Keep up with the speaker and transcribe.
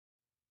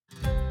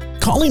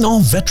calling all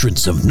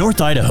veterans of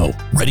North Idaho.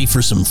 Ready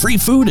for some free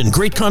food and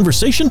great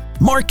conversation?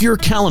 Mark your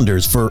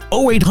calendars for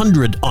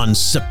 0800 on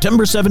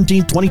September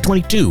 17,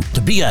 2022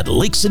 to be at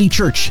Lake City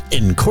Church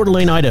in Coeur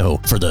d'Alene, Idaho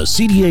for the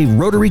CDA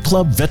Rotary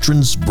Club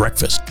Veterans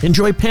Breakfast.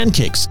 Enjoy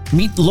pancakes,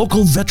 meet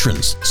local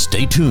veterans.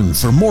 Stay tuned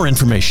for more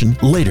information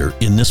later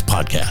in this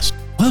podcast.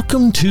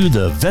 Welcome to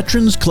the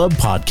Veterans Club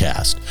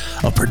Podcast,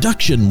 a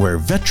production where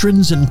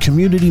veterans and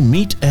community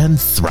meet and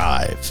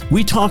thrive.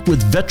 We talk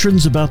with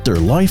veterans about their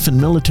life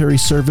and military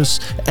service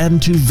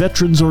and to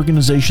veterans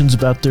organizations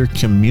about their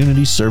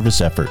community service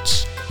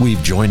efforts.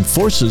 We've joined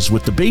forces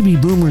with the Baby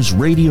Boomers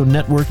Radio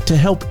Network to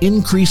help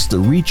increase the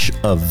reach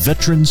of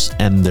veterans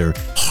and their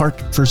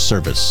heart for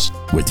service.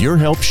 With your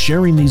help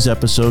sharing these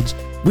episodes,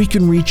 we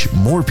can reach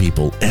more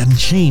people and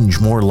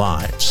change more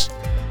lives.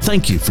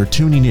 Thank you for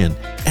tuning in,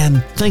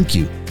 and thank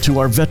you to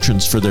our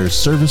veterans for their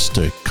service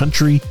to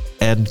country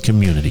and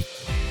community.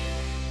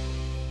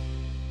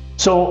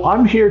 So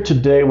I'm here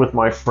today with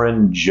my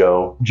friend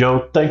Joe.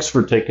 Joe, thanks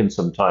for taking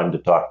some time to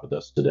talk with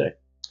us today.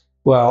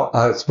 Well,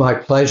 it's my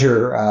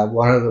pleasure.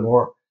 One of the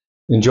more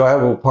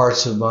enjoyable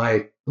parts of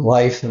my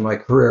life and my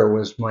career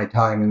was my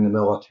time in the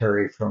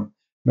military from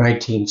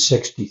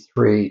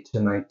 1963 to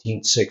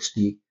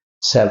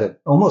 1967,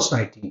 almost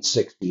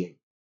 1968.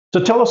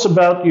 So tell us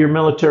about your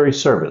military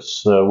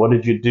service. What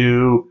did you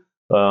do?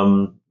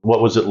 What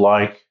was it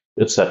like,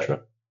 etc.?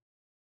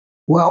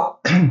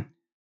 Well,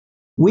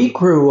 we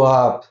grew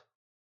up,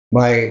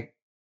 my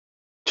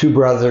two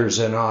brothers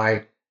and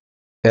I,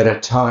 at a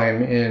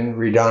time in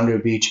Redondo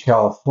Beach,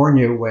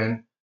 California,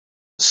 when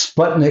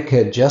Sputnik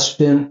had just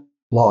been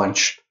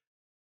launched.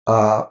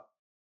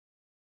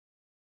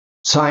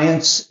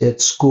 Science at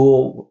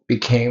school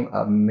became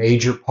a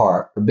major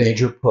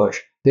push.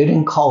 They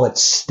didn't call it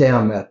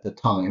STEM at the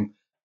time,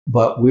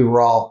 but we were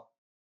all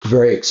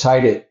very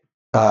excited.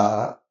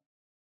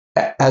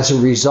 As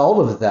a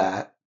result of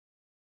that,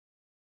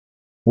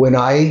 when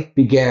I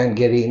began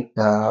getting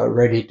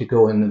ready to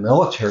go in the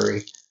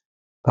military,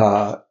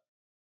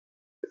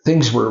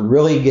 things were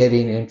really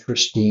getting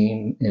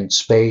interesting in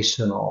space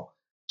and all.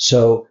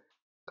 So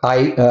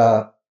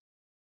I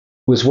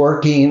was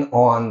working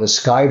on the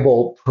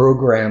Skybolt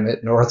program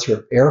at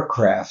Northrop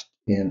Aircraft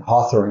in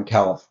Hawthorne,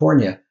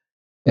 California.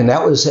 And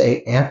that was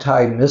an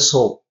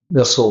anti-missile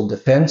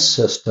defense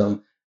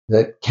system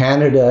that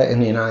Canada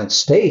and the United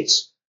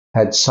States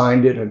had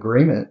signed an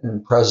agreement,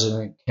 and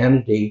President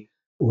Kennedy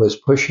was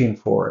pushing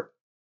for it.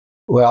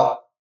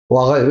 Well,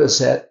 while I was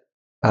at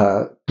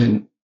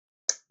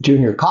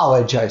junior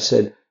college, I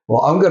said,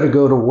 well, I'm going to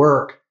go to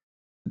work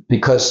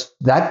because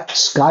that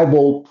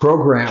Skybolt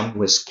program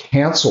was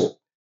canceled.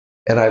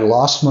 And I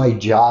lost my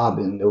job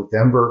in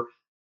November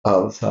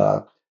of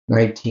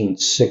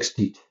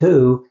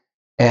 1962.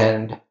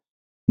 And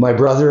my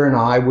brother and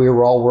I, we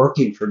were all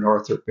working for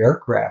Northrop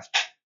Aircraft.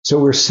 So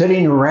we're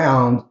sitting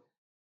around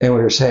and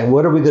we were saying,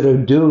 what are we going to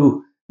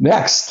do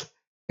next?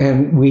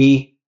 And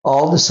we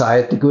all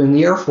decided to go in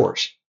the Air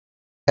Force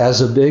as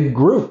a big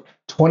group,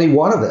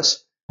 21 of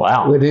us.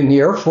 Wow. Went in the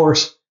Air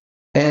Force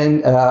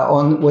and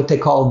on what they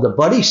called the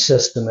buddy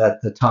system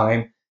at the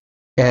time.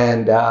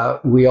 And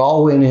we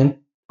all went in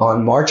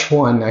on March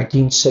 1,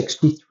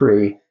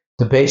 1963,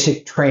 to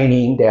basic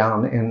training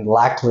down in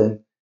Lackland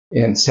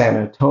in San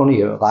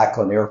Antonio.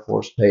 Lackland Air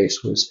Force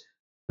Base was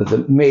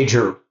the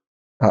major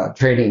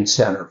training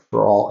center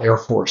for all Air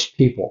Force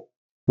people.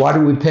 Why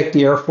did we pick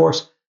the Air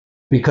Force?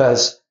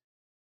 Because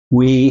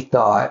we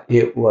thought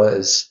it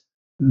was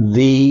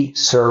the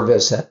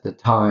service at the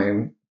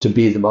time to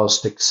be the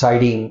most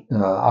exciting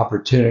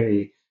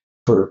opportunity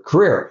for a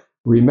career.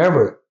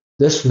 Remember,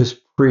 this was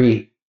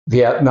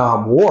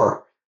pre-Vietnam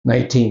War,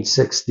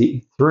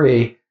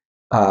 1963.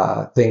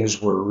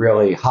 Things were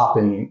really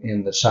hopping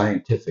in the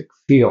scientific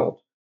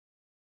field.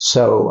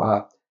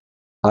 So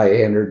I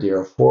entered the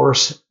Air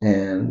Force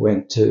and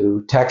went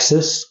to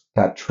Texas,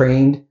 got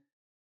trained,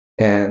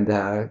 and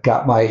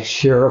got my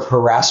share of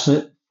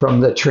harassment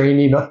from the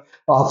training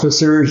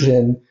officers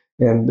and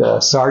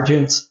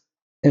sergeants,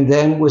 and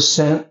then was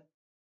sent,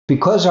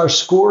 because our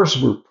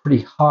scores were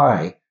pretty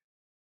high,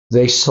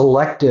 they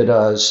selected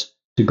us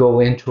to go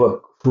into a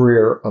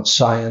career of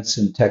science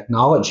and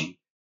technology.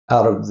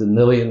 Out of the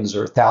millions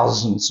or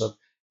thousands of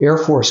Air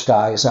Force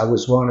guys, I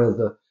was one of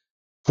the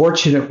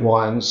fortunate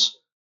ones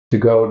to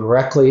go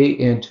directly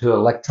into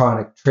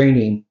electronic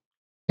training.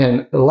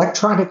 And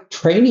electronic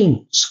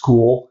training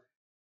school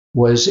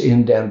was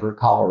in Denver,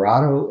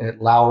 Colorado,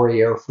 at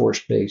Lowry Air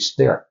Force Base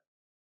there.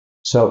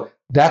 So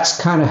that's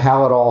kind of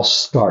how it all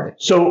started.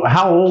 So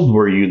how old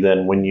were you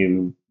then when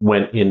you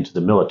went into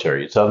the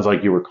military? It sounds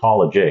like you were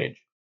college age.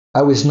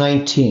 I was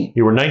 19.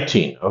 You were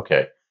 19.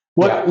 Okay.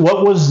 What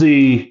was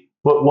the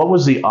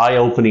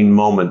eye-opening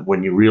moment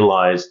when you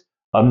realized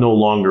I'm no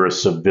longer a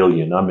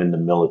civilian, I'm in the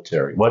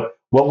military? What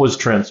was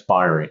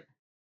transpiring?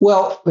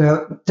 Well,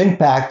 think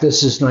back.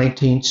 This is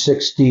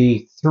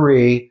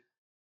 1963.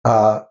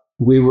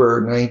 We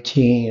were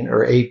 19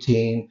 or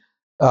 18.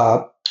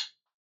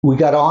 We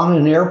got on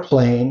an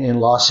airplane in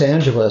Los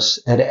Angeles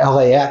at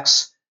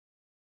LAX.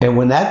 And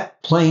when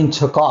that plane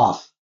took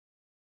off,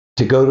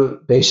 to go to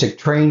basic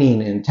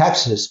training in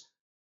Texas,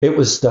 it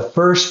was the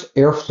first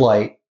air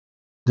flight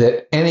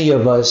that any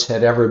of us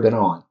had ever been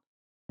on.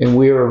 And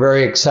we were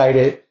very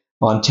excited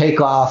on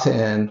takeoff,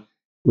 and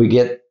we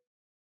get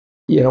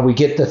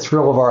the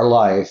thrill of our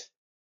life.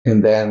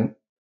 And then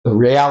the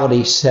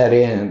reality set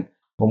in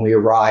when we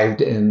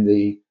arrived, and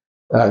the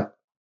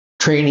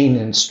training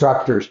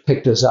instructors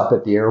picked us up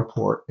at the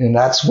airport. And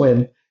that's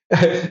when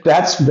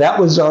that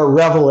was our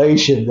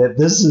revelation that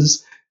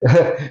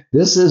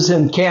this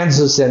isn't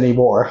Kansas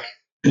anymore.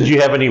 Did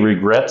you have any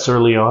regrets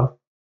early on?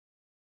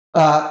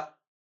 Well,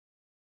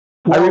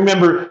 I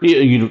remember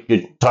you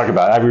talk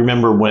about it. I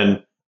remember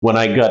when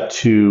I got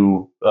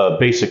to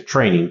basic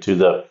training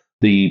to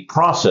the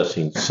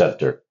processing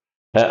center.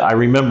 I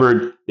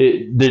remembered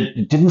it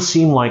didn't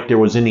seem like there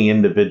was any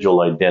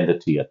individual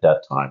identity at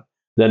that time.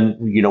 Then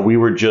we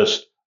were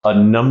just a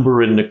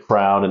number in the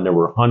crowd, and there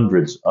were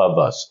hundreds of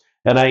us.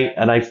 And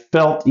I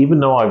felt, even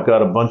though I've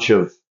got a bunch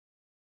of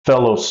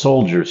fellow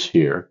soldiers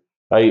here,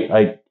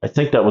 I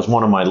think that was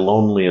one of my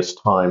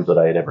loneliest times that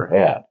I had ever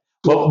had.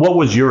 What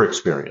was your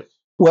experience?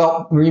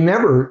 Well,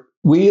 remember,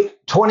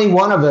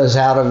 21 of us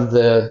out of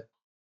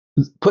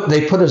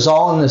they put us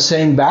all in the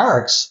same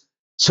barracks.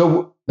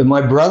 So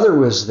my brother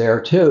was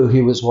there too.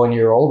 He was 1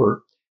 year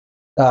older.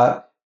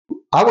 I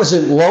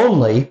wasn't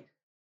lonely,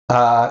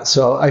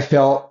 so I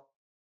felt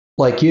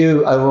like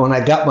you. When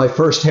I got my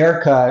first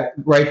haircut,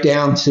 right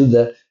down to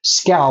the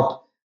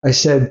scalp, I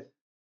said,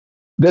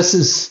 "This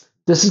is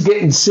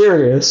getting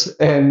serious."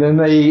 And then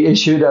they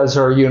issued us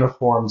our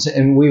uniforms,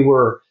 and we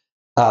were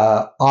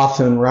off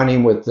and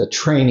running with the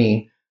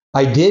training.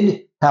 I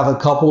did have a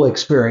couple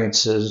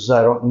experiences.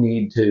 I don't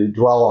need to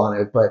dwell on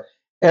it, but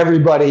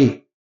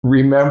everybody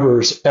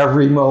remembers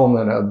every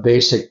moment of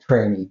basic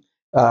training.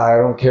 I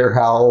don't care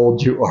how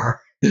old you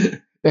are,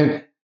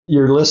 and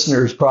your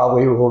listeners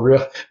probably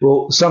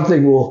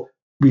something will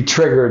be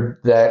triggered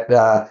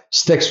that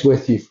sticks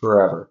with you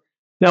forever.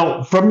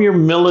 Now, from your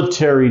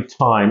military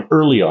time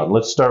early on,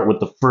 let's start with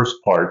the first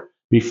part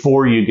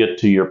before you get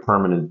to your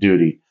permanent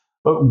duty.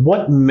 But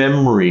what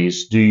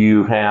memories do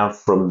you have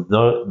from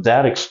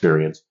that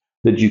experience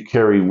that you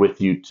carry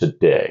with you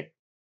today?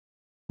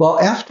 Well,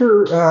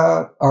 after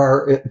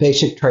our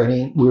basic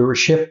training, we were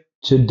shipped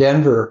to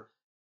Denver,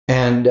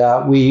 and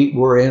we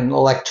were in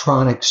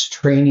electronics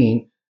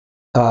training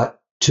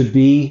to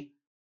be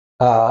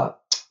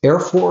Air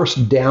Force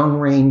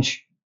downrange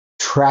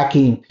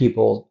tracking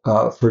people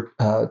for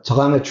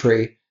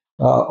telemetry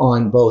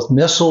on both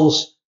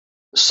missiles,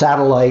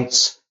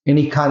 satellites,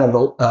 any kind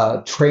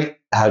of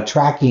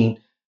tracking.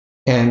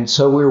 And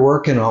so we were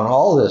working on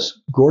all this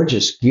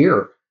gorgeous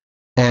gear.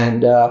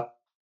 And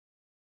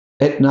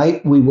at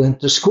night, we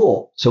went to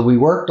school. So we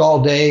worked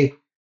all day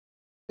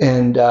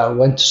and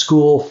went to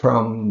school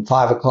from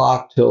 5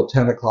 o'clock till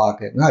 10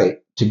 o'clock at night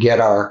to get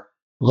our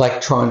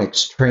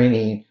electronics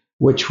training,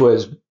 which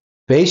was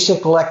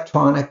basic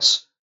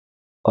electronics,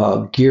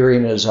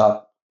 gearing us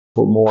up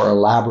for more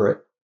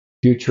elaborate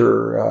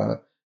future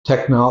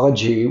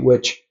technology,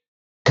 which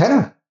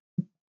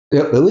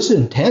it was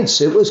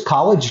intense. It was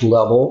college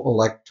level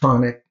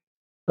electronic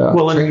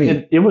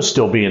training. It was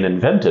still being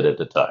invented at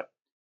the time,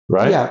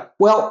 right? Yeah.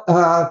 Well,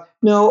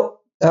 no,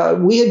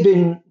 we had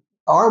been,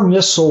 our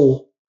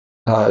missile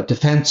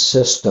defense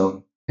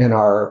system and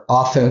our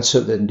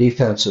offensive and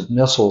defensive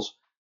missiles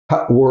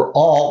were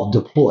all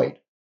deployed.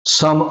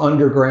 Some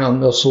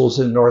underground missiles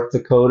in North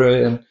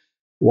Dakota and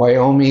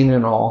Wyoming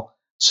and all.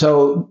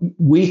 So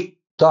we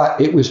thought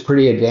it was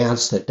pretty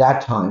advanced at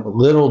that time.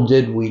 Little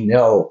did we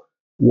know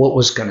what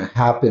was going to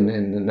happen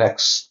in the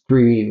next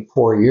 3 to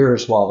 4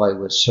 years while I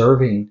was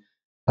serving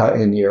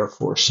in the Air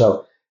Force.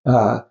 So,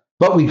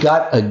 but we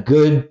got a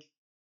good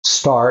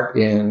start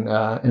in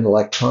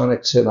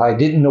electronics, and I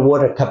didn't know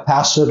what a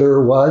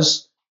capacitor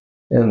was,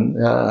 and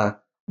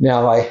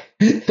now I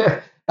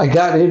I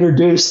got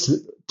introduced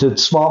to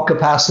small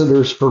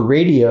capacitors for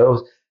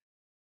radio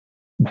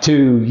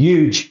to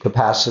huge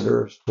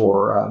capacitors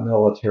for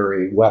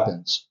military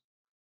weapons.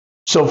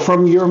 So,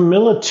 from your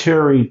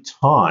military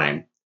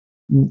time,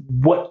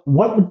 what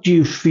would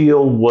you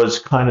feel was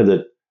kind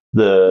of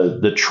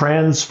the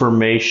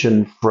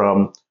transformation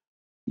from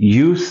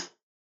youth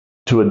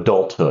to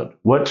adulthood?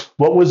 What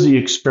was the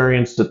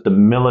experience that the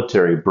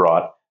military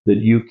brought that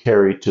you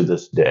carry to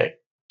this day?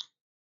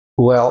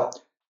 Well,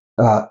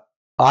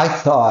 I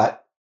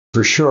thought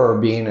for sure,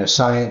 being a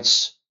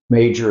science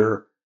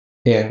major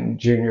in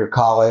junior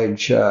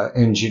college,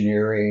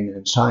 engineering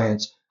and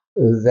science,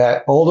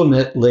 that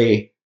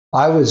ultimately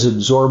I was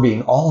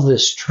absorbing all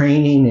this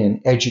training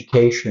and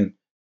education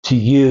to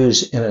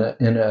use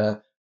in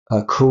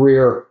a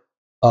career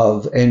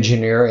of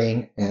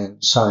engineering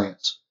and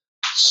science.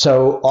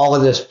 So all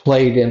of this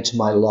played into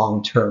my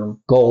long-term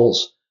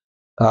goals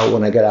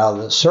when I got out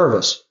of the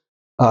service.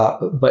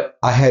 But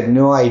I had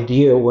no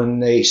idea when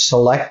they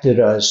selected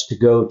us to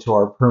go to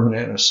our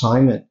permanent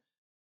assignment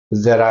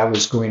that I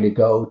was going to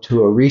go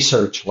to a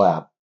research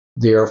lab.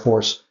 The Air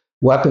Force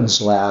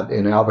Weapons Lab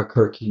in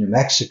Albuquerque, New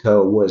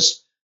Mexico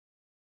was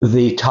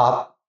the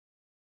top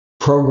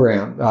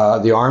program.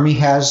 The Army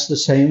has the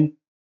same,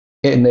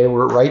 and they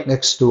were right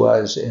next to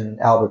us in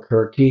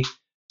Albuquerque,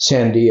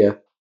 Sandia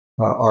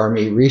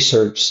Army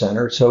Research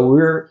Center. So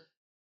we're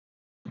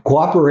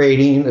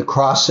cooperating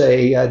across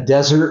a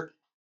desert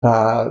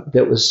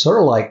that was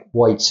sort of like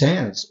White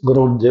Sands.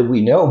 Little did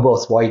we know,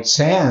 both White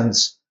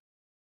Sands,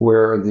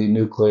 where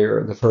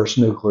the first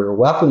nuclear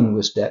weapon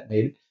was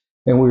detonated,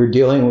 and we were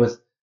dealing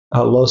with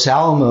Los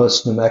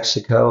Alamos, New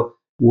Mexico,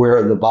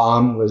 where the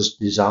bomb was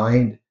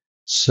designed.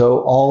 So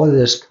all of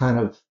this kind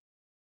of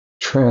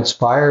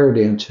transpired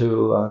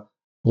into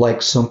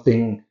like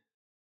something.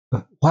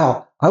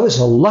 Wow, I was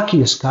the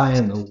luckiest guy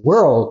in the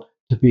world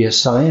to be a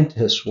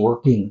scientist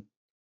working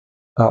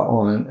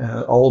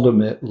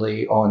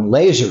ultimately on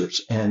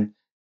lasers. And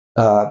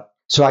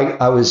so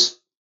I was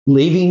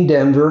leaving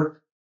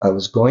Denver. I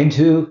was going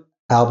to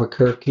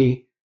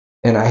Albuquerque,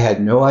 and I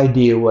had no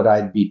idea what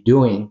I'd be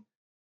doing.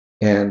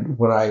 And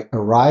when I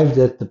arrived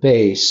at the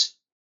base,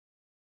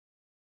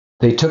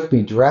 they took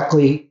me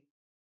directly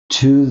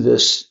to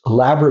this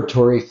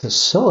laboratory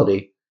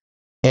facility,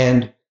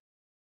 and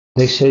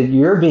they said,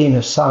 "You're being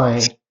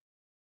assigned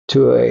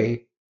to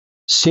a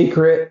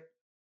secret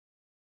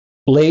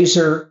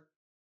laser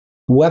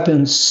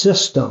weapons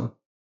system,"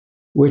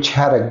 which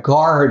had a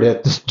guard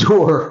at the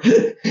door.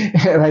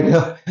 And I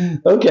go,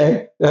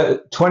 okay,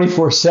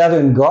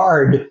 24/7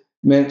 guard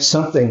meant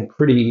something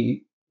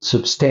pretty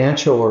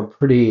substantial or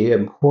pretty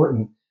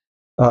important.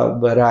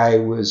 But I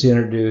was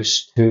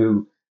introduced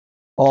to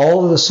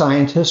all of the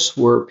scientists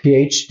were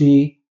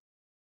PhD,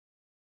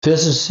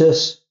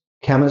 physicists,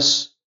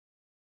 chemists,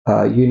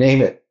 you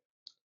name it.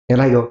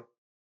 And I go,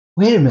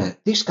 wait a minute,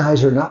 these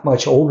guys are not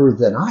much older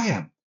than I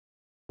am.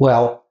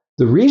 Well,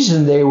 the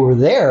reason they were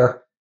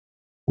there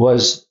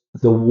was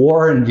the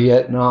war in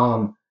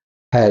Vietnam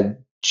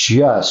had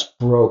just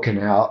broken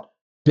out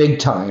big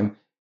time,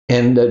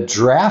 and the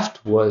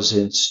draft was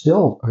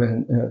instilled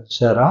and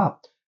set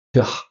up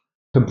to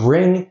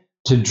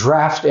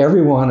draft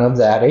everyone of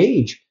that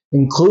age,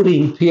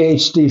 including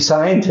PhD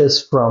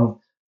scientists from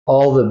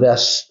all the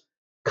best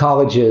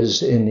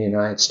colleges in the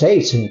United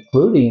States,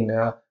 including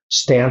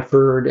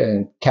Stanford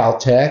and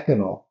Caltech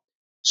and all.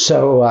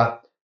 So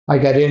I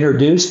got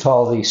introduced to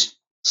all these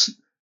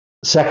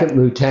second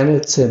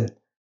lieutenants, and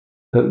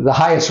the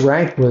highest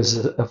rank was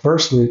a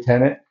first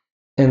lieutenant,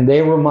 and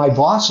they were my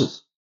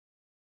bosses.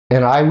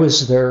 And I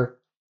was their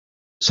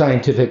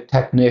scientific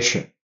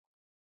technician.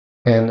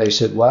 And they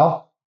said,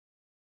 well,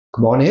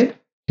 come on in.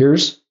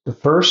 Here's the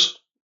first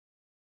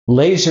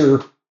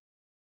laser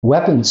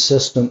weapons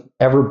system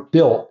ever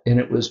built. And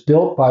it was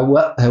built by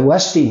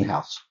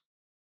Westinghouse,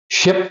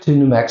 shipped to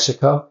New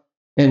Mexico,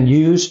 and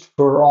used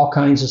for all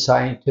kinds of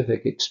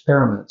scientific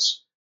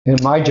experiments.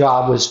 And my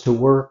job was to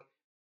work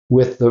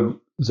with the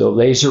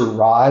laser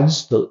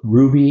rods, the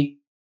ruby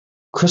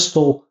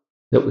crystal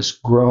that was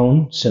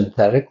grown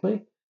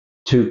synthetically,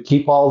 to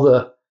keep all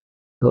the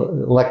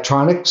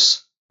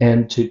electronics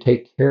and to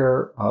take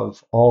care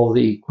of all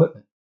the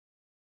equipment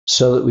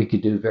so that we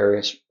could do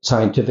various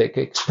scientific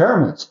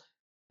experiments.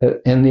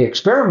 And the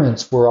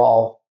experiments were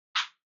all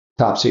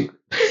top secret.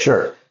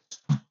 Sure.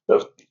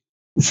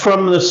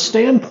 From the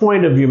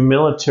standpoint of your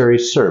military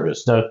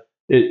service, now,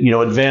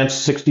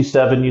 advanced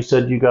 67, you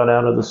said you got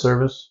out of the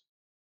service?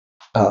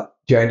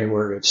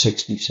 January of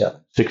 67.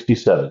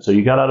 67. So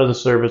you got out of the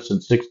service in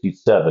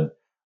 67.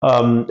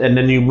 And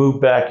then you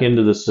moved back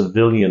into the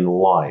civilian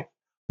life.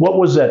 What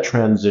was that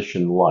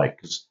transition like?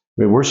 Because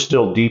we're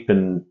still deep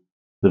in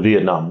the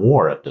Vietnam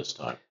War at this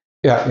time.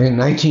 Yeah, in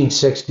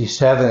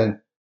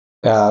 1967,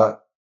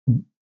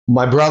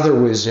 my brother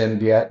was in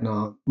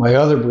Vietnam. My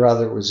other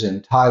brother was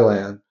in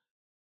Thailand.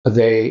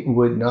 They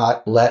would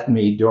not let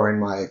me, during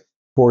my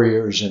 4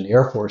 years in the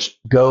Air Force,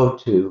 go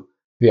to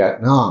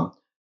Vietnam.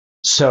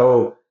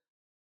 So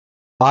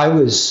I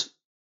was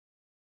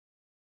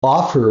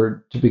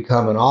offered to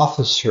become an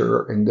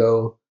officer and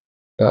go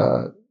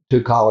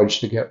to college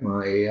to get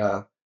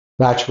my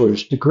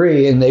bachelor's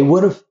degree, and they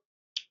would have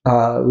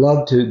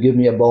loved to give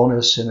me a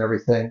bonus and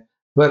everything.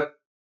 But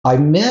I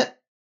met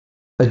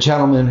a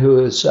gentleman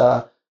who is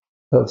a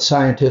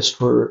scientist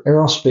for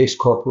Aerospace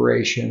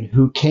Corporation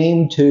who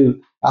came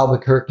to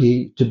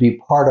Albuquerque to be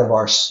part of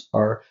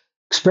our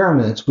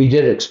experiments. We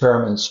did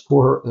experiments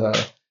for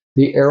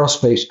the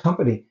aerospace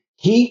company.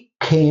 He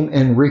came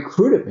and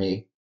recruited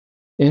me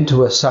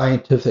into a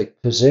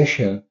scientific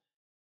position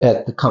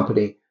at the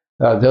company.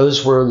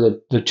 Those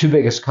were the two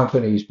biggest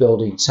companies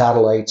building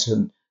satellites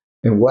and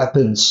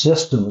weapons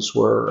systems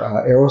were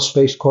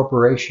Aerospace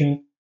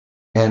Corporation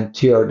and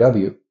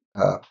TRW.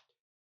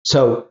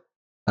 So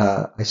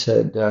I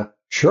said,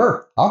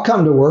 sure, I'll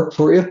come to work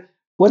for you.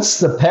 What's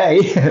the pay?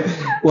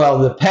 Well,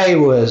 the pay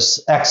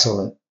was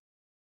excellent.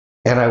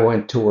 And I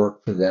went to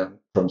work for them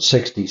from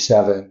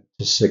 67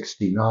 to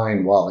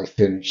 69 while I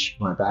finished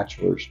my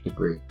bachelor's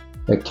degree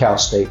at Cal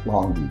State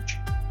Long Beach.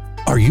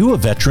 Are you a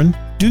veteran?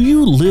 Do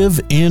you live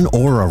in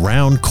or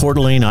around Coeur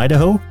d'Alene,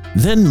 Idaho?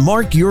 Then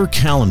mark your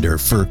calendar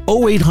for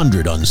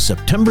 0800 on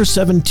September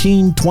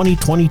 17,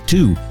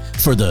 2022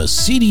 for the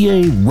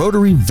CDA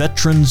Rotary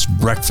Veterans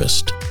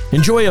Breakfast.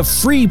 Enjoy a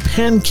free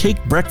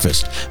pancake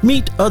breakfast,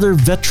 meet other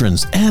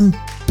veterans, and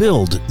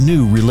build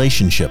new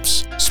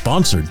relationships.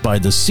 Sponsored by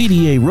the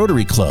CDA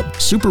Rotary Club,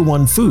 Super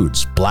One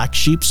Foods, Black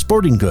Sheep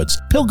Sporting Goods,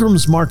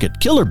 Pilgrim's Market,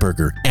 Killer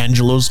Burger,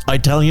 Angelo's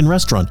Italian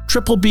Restaurant,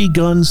 Triple B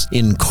Guns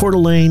in Coeur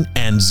d'Alene,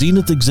 and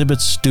Zenith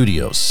Exhibit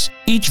Studios.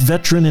 Each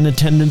veteran in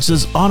attendance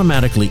is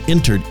automatically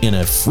entered in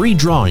a free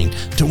drawing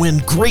to win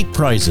great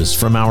prizes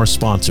from our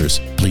sponsors.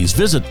 Please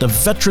visit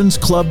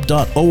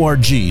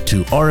theveteransclub.org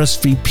to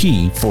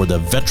RSVP for the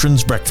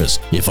Veterans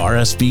Breakfast. If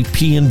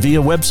RSVPing via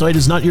website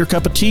is not your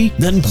cup of tea,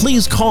 then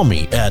please call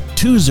me at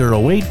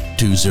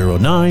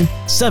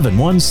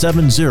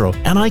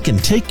 208-209-7170 and I can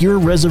take your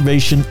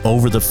reservation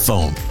over the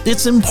phone.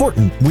 It's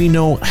important we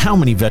know how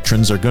many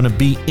veterans are going to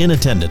be in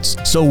attendance,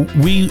 so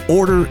we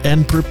order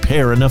and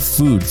prepare enough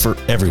food for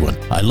everyone.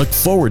 I look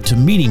forward to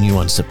meeting you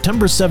on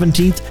September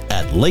 17th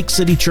at Lake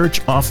City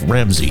Church off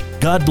Ramsey.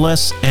 God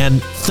bless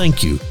and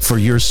thank you for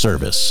your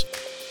service.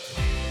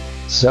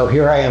 So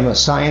here I am, a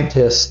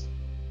scientist,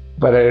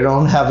 but I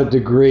don't have a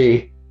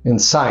degree in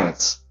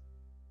science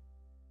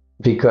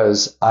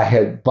because I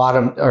had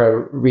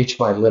reached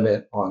my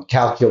limit on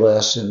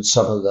calculus and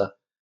some of the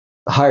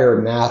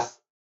higher math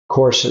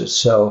courses.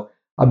 So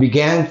I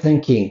began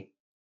thinking,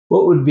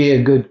 what would be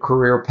a good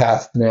career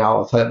path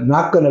now if I'm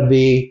not going to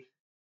be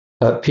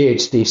a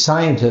PhD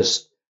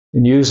scientist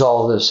and use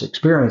all this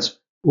experience?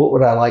 What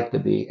would I like to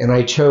be? And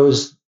I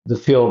chose the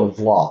field of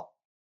law.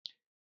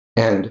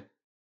 And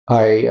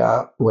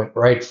I went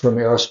right from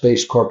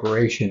Aerospace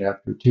Corporation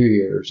after 2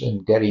 years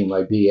and getting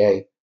my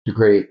BA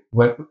degree,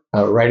 went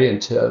right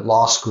into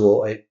law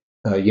school at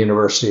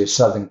University of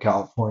Southern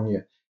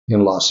California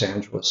in Los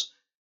Angeles.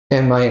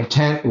 And my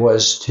intent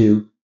was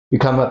to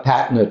become a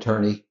patent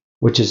attorney,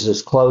 which is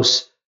as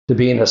close to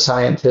being a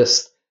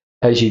scientist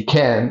as you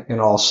can, and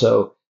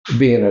also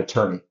be an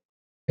attorney.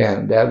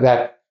 And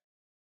that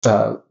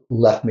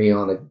left me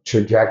on a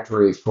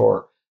trajectory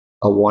for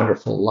a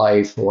wonderful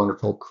life, a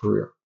wonderful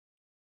career.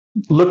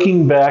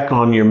 Looking back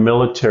on your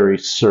military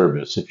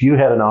service, if you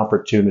had an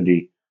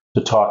opportunity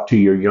to talk to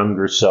your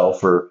younger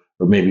self or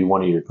maybe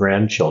one of your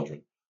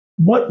grandchildren,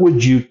 what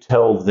would you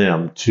tell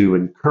them to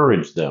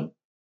encourage them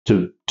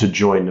to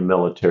join the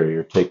military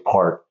or take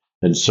part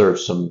and serve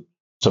some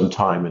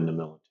time in the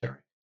military?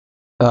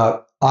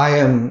 I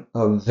am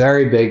a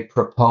very big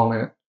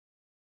proponent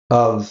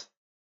of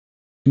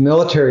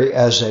military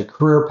as a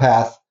career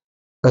path.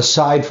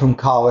 Aside from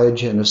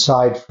college and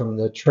aside from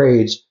the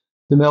trades,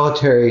 the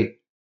military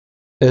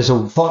is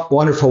a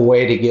wonderful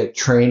way to get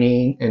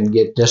training and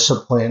get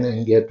discipline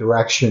and get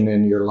direction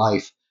in your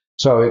life.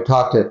 So I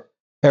talk to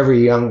every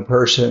young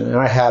person, and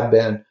I have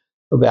been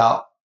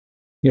about,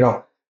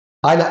 I'm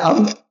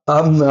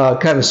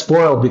kind of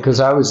spoiled because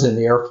I was in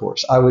the Air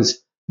Force. I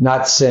was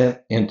not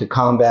sent into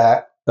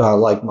combat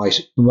like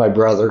my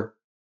brother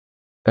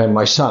and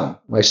my son.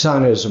 My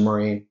son is a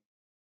Marine.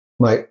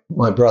 My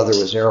brother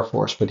was Air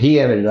Force, but he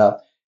ended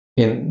up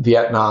in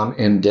Vietnam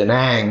in Da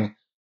Nang,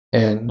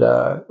 and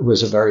it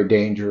was a very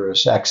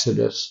dangerous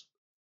exodus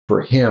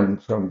for him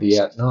from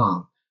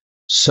Vietnam.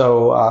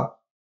 So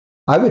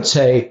I would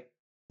say,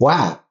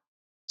 wow,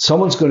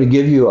 someone's going to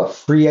give you a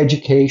free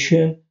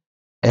education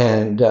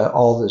and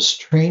all this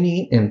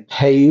training and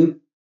pay you.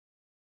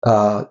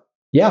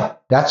 Yeah,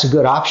 that's a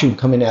good option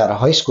coming out of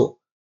high school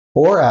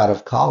or out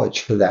of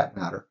college for that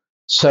matter.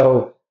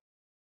 So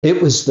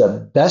it was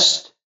the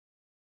best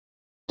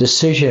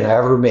decision I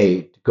ever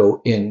made to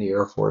go in the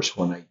Air Force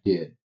when I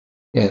did.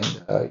 And,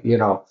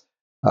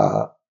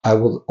 I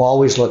will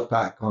always look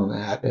back on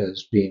that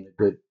as being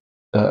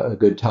a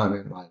good time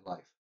in my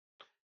life.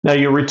 Now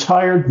you're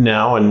retired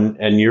now,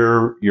 and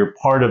you're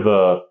part of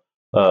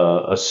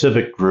a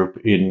civic group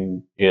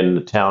in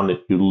the town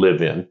that you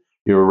live in.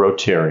 You're a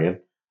Rotarian,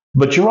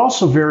 but you're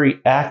also very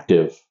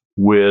active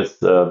with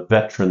the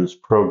Veterans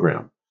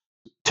Program.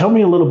 Tell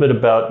me a little bit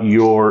about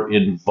your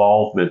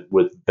involvement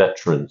with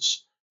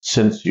veterans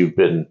since you've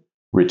been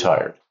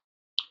retired.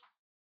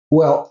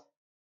 Well,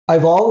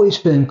 I've always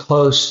been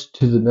close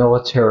to the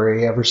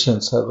military ever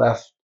since I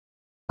left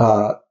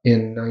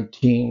in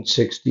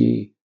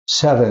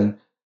 1967.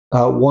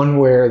 One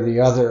way or the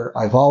other,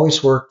 I've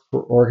always worked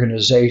for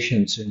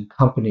organizations and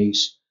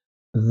companies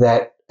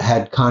that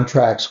had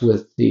contracts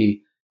with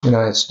the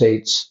United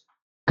States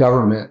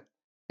government.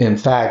 In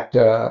fact,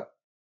 I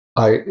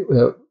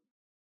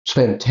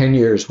spent 10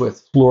 years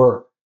with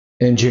Fluor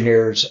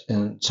engineers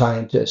and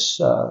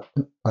scientists,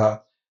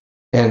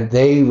 and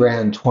they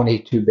ran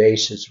 22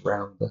 bases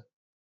around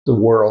the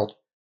world.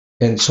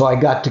 And so I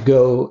got to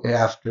go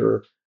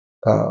after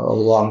a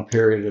long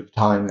period of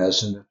time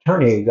as an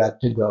attorney. I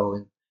got to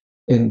go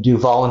and do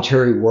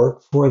voluntary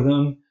work for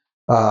them.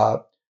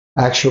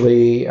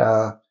 Actually,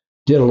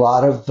 did a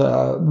lot of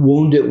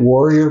wounded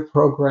warrior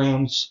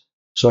programs.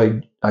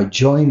 So I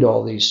joined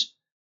all these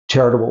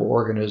charitable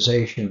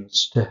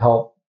organizations to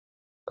help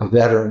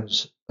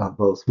veterans,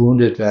 both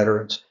wounded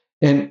veterans.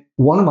 And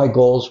one of my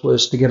goals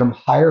was to get them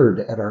hired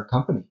at our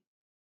company.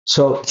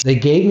 So they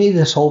gave me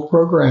this whole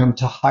program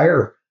to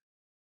hire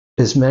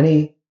as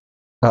many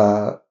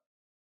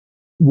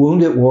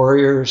wounded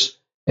warriors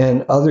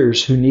and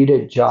others who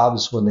needed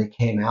jobs when they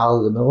came out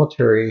of the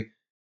military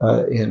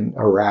in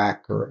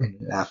Iraq or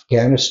in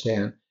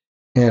Afghanistan.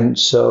 And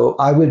so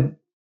I would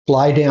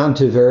fly down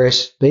to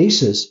various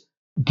bases,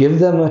 give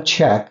them a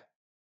check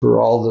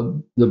for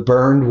all the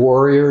burned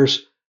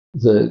warriors,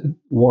 the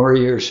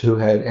warriors who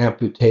had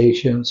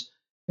amputations.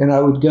 And I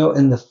would go,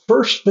 and the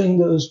first thing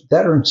those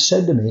veterans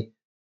said to me,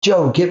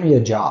 Joe, get me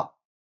a job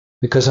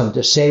because I'm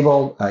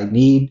disabled. I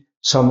need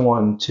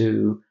someone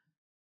to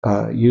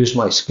use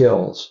my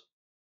skills.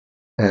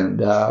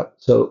 And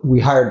so we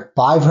hired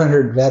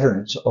 500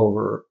 veterans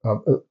over a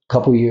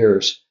couple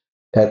years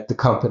at the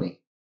company.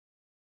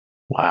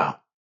 Wow.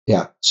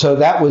 Yeah. So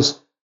that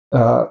was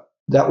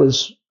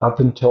up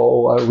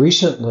until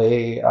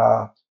recently,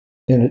 and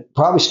it's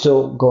probably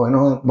still going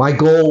on. My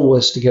goal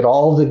was to get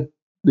all the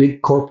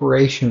big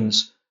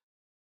corporations,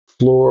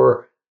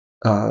 Fluor,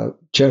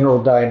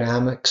 General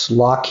Dynamics,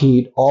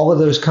 Lockheed, all of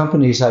those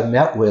companies I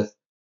met with,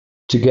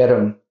 to get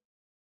them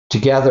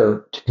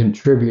together to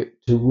contribute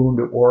to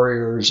Wounded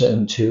Warriors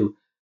and to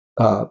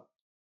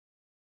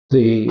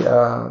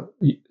the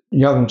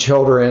young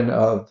children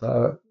of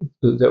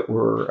that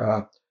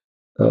were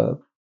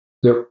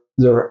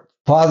their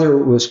father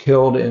was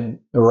killed in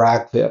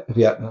Iraq,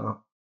 Vietnam,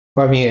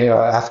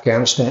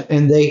 Afghanistan,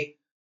 and they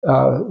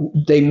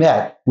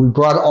met. We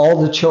brought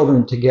all the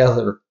children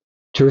together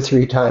 2 or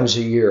 3 times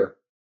a year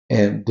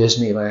in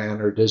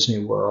Disneyland or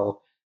Disney World,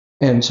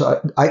 and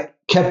so I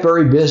kept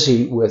very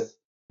busy with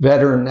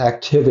veteran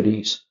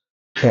activities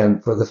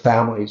and for the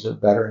families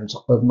of veterans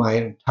of my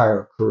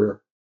entire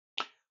career.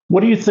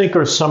 What do you think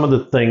are some of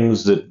the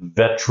things that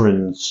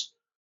veterans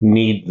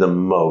need the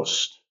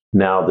most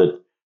now that,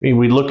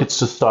 we look at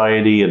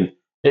society and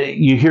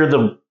you hear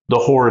the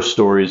horror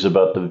stories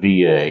about the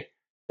VA.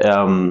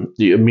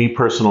 Me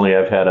personally,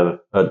 I've had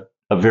a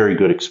very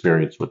good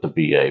experience with the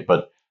VA,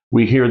 but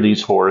we hear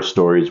these horror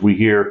stories. We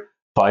hear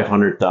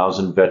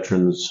 500,000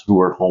 veterans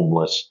who are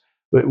homeless.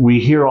 But we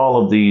hear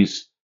all of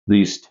these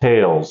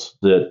tales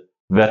that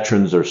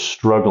veterans are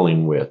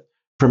struggling with.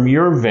 From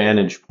your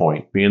vantage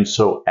point, being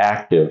so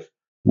active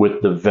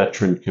with the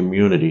veteran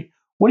community,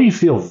 what do you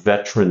feel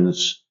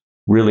veterans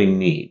really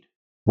need?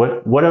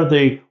 What are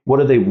they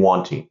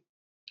wanting?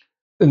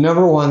 The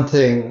number one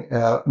thing,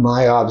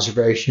 my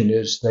observation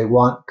is they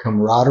want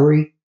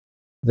camaraderie,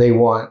 they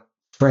want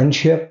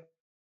friendship,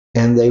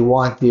 and they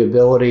want the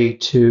ability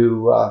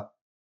to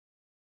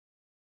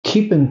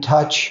keep in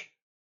touch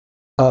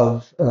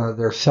of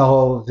their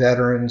fellow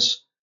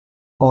veterans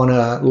on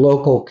a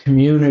local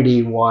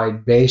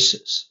community-wide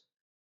basis,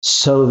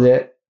 so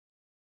that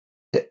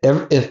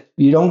if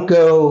you don't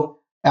go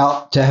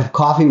out to have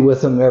coffee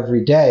with them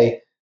every day,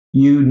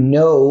 you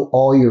know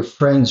all your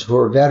friends who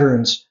are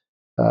veterans.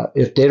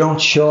 If they don't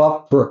show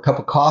up for a cup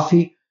of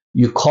coffee,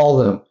 you call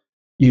them.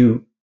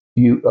 You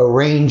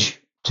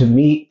arrange to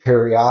meet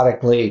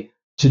periodically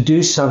to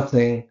do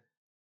something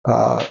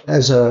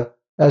as a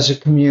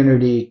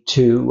community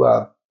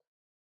to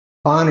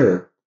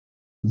honor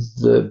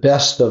the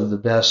best of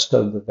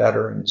the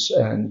veterans.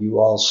 And you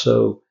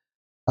also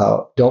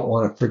don't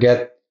want to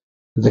forget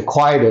the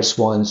quietest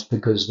ones,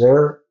 because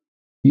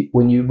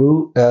when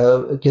you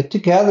get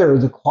together,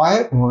 the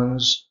quiet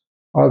ones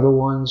are the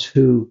ones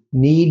who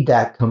need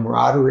that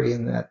camaraderie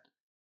and that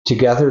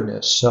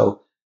togetherness.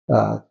 So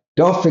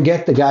don't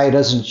forget the guy who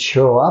doesn't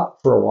show up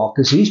for a while,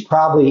 because he's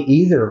probably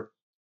either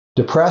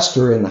depressed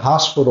or in the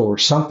hospital or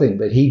something,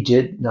 but he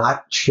did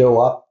not show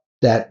up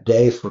that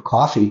day for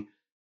coffee,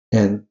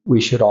 and we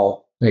should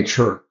all make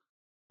sure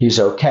he's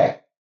okay.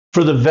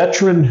 For the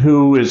veteran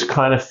who is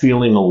kind of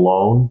feeling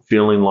alone,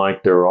 feeling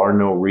like there are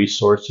no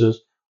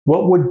resources,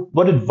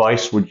 what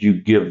advice would you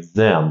give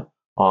them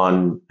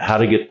on how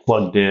to get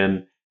plugged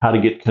in, how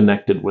to get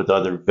connected with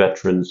other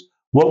veterans?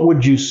 What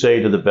would you say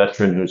to the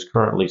veteran who's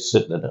currently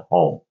sitting at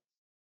home?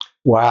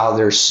 Wow,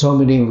 there's so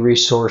many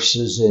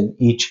resources in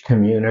each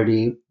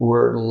community.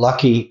 We're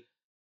lucky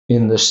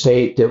in the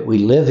state that we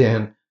live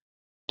in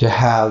to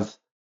have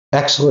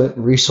excellent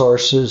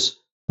resources,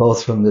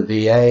 both from the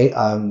VA.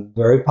 I'm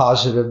very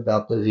positive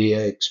about the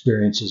VA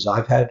experiences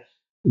I've had.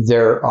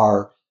 There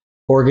are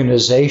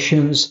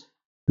organizations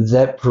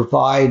that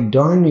provide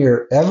darn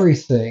near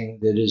everything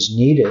that is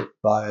needed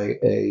by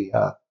a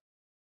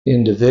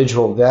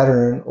individual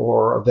veteran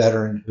or a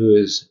veteran who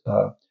is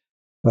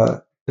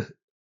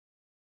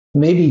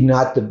maybe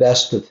not the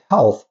best of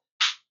health,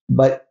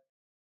 but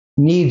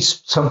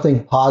needs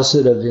something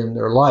positive in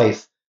their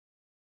life.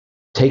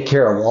 Take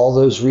care of all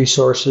those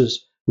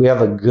resources. We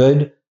have a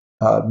good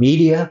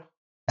media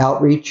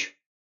outreach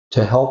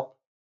to help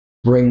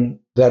bring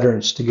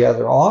veterans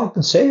together. All I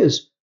can say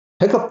is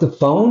pick up the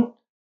phone,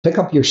 pick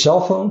up your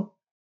cell phone,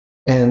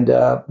 and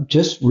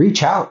just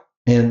reach out.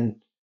 And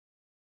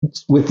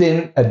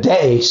within a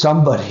day,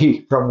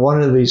 somebody from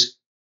one of these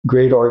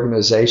great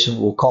organizations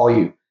will call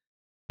you.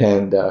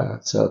 And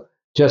so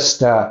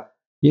just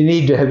you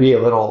need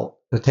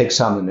to take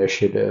some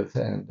initiative,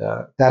 and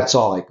that's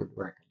all I could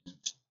recommend.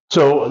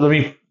 So let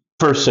me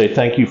first say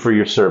thank you for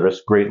your service.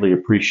 Greatly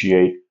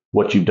appreciate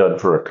what you've done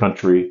for our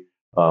country,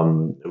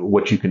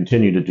 what you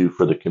continue to do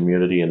for the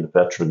community and the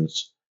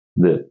veterans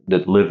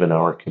that live in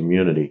our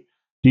community.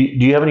 Do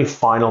you have any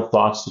final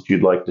thoughts that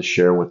you'd like to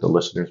share with the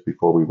listeners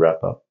before we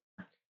wrap up?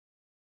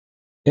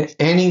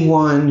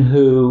 Anyone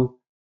who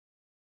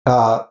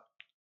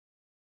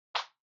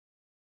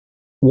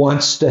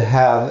wants to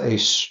have a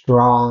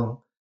strong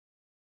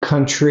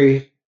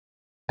country,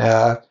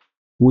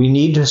 we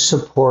need to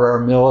support our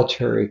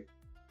military,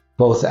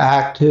 both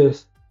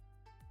active,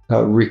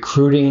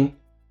 recruiting,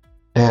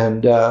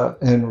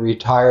 and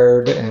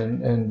retired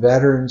and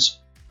veterans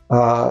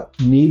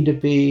need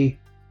to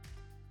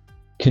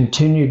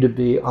continue to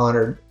be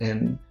honored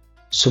and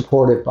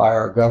supported by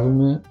our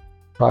government,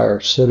 by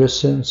our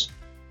citizens.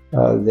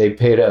 They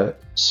paid a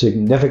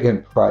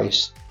significant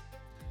price,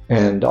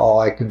 and all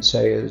I can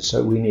say is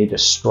that we need a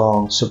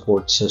strong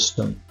support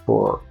system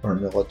for our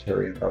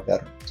military and our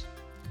veterans.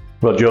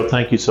 Well, Joe,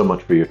 thank you so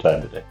much for your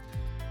time today.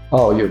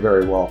 Oh, you're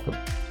very welcome.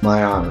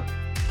 My honor.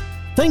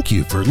 Thank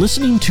you for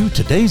listening to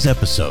today's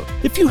episode.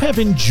 If you have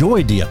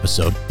enjoyed the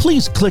episode,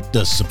 please click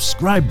the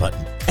subscribe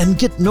button and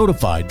get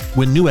notified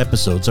when new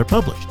episodes are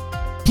published.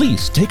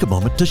 Please take a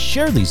moment to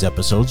share these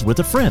episodes with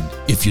a friend.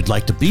 If you'd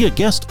like to be a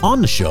guest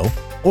on the show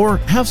or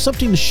have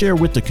something to share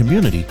with the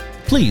community,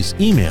 please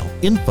email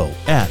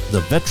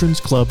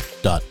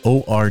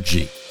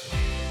info@theveteransclub.org.